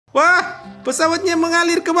Wah, pesawatnya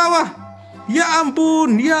mengalir ke bawah. Ya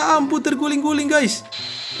ampun terguling-guling guys.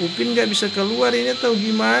 Upin nggak bisa keluar ini atau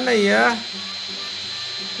gimana ya?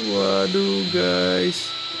 Waduh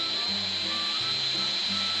guys.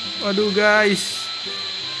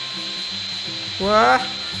 Wah,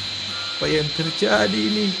 apa yang terjadi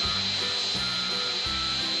ini?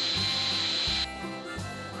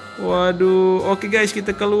 Waduh, oke guys,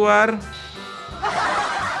 kita keluar.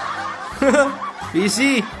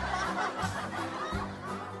 Fizi.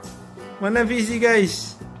 Mana Fizi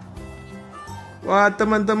guys? Wah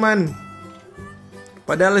teman-teman,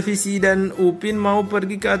 padahal Fizi dan Upin mau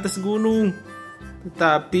pergi ke atas gunung,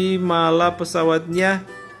 tetapi malah pesawatnya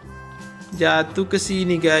jatuh ke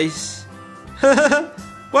sini guys.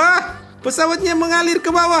 Wah, pesawatnya mengalir ke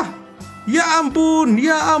bawah. Ya ampun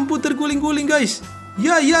terguling-guling guys.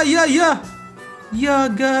 Ya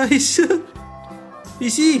guys.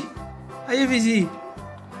 Fizi, ayo Fizi,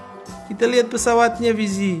 kita lihat pesawatnya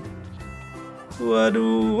Fizi.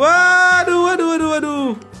 Waduh,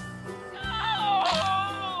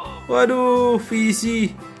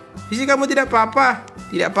 Fizi, kamu tidak apa-apa?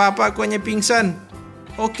 Tidak apa-apa, aku hanya pingsan.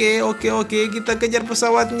 Oke, kita kejar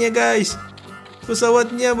pesawatnya guys.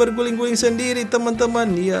 Pesawatnya berguling-guling sendiri teman-teman.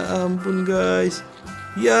 Ya ampun guys.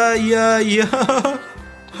 Ya.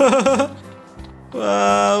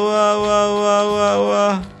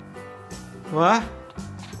 Wah.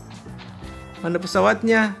 Mana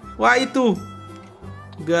pesawatnya? Wah, itu.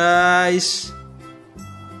 Guys.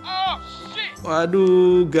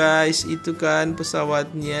 Waduh, guys, itu kan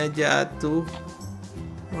pesawatnya jatuh.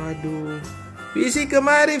 Waduh. Fizi,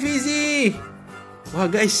 kemari Fizi. Wah,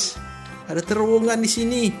 guys, ada terowongan di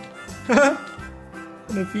sini.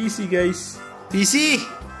 Ada Fizi, guys. Fizi.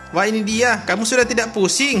 Wah, ini dia. Kamu sudah tidak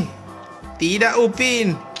pusing? Tidak,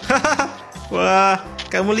 Upin. Wah,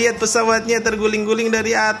 kamu lihat pesawatnya terguling-guling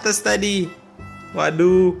dari atas tadi.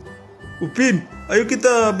 Waduh. Upin, ayo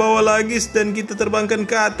kita bawa lagi dan kita terbangkan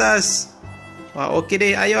ke atas. Wah, oke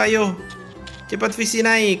deh. Ayo. Cepat Fizi,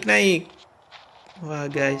 naik. Wah,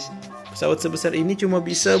 guys. Pesawat sebesar ini cuma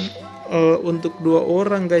bisa untuk 2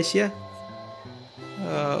 orang, guys ya.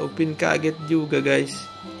 Upin kaget juga, guys.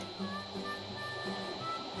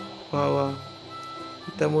 Wah.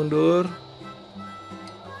 Kita mundur.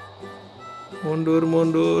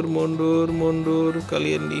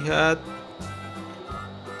 Kalian lihat.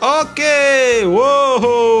 Oke.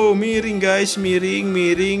 Wow, miring guys,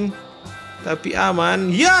 miring. Tapi aman.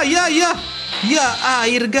 Ya,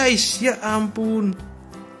 air guys. Ya ampun.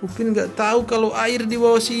 Upin nggak tahu kalau air di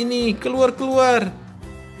bawah sini. Keluar.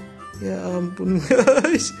 Ya ampun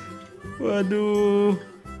guys. Waduh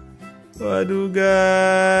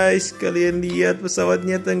guys, kalian lihat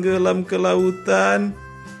pesawatnya tenggelam ke lautan.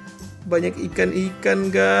 Banyak ikan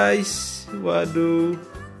guys. Waduh.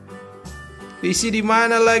 Fizi di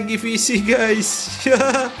mana lagi Fizi guys?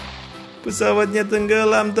 Pesawatnya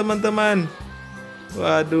tenggelam teman-teman.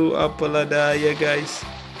 Waduh, apalah daya guys.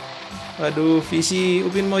 Waduh, Fizi,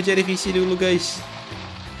 Upin mau cari Fizi dulu guys.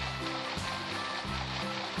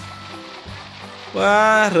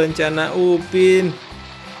 Wah, rencana Upin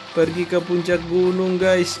pergi ke puncak gunung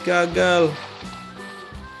guys, gagal.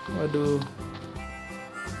 Waduh.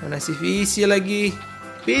 Mana si Fizi lagi?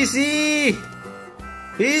 Fizi.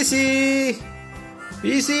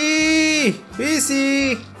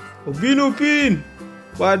 Upin.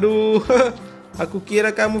 Waduh. Aku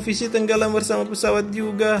kira kamu Fizi tenggelam bersama pesawat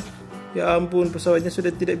juga. Ya ampun, pesawatnya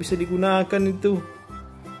sudah tidak bisa digunakan itu.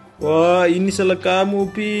 Wah, ini salah kamu,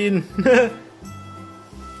 Upin.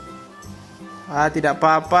 Tidak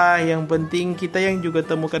apa-apa, yang penting kita yang juga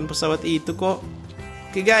temukan pesawat itu kok.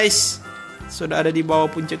 Oke guys, sudah ada di bawah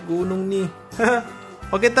puncak gunung nih.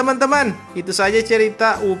 Oke teman-teman, itu saja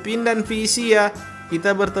cerita Upin dan Fizi ya.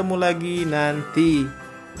 Kita bertemu lagi nanti.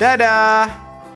 Dadah.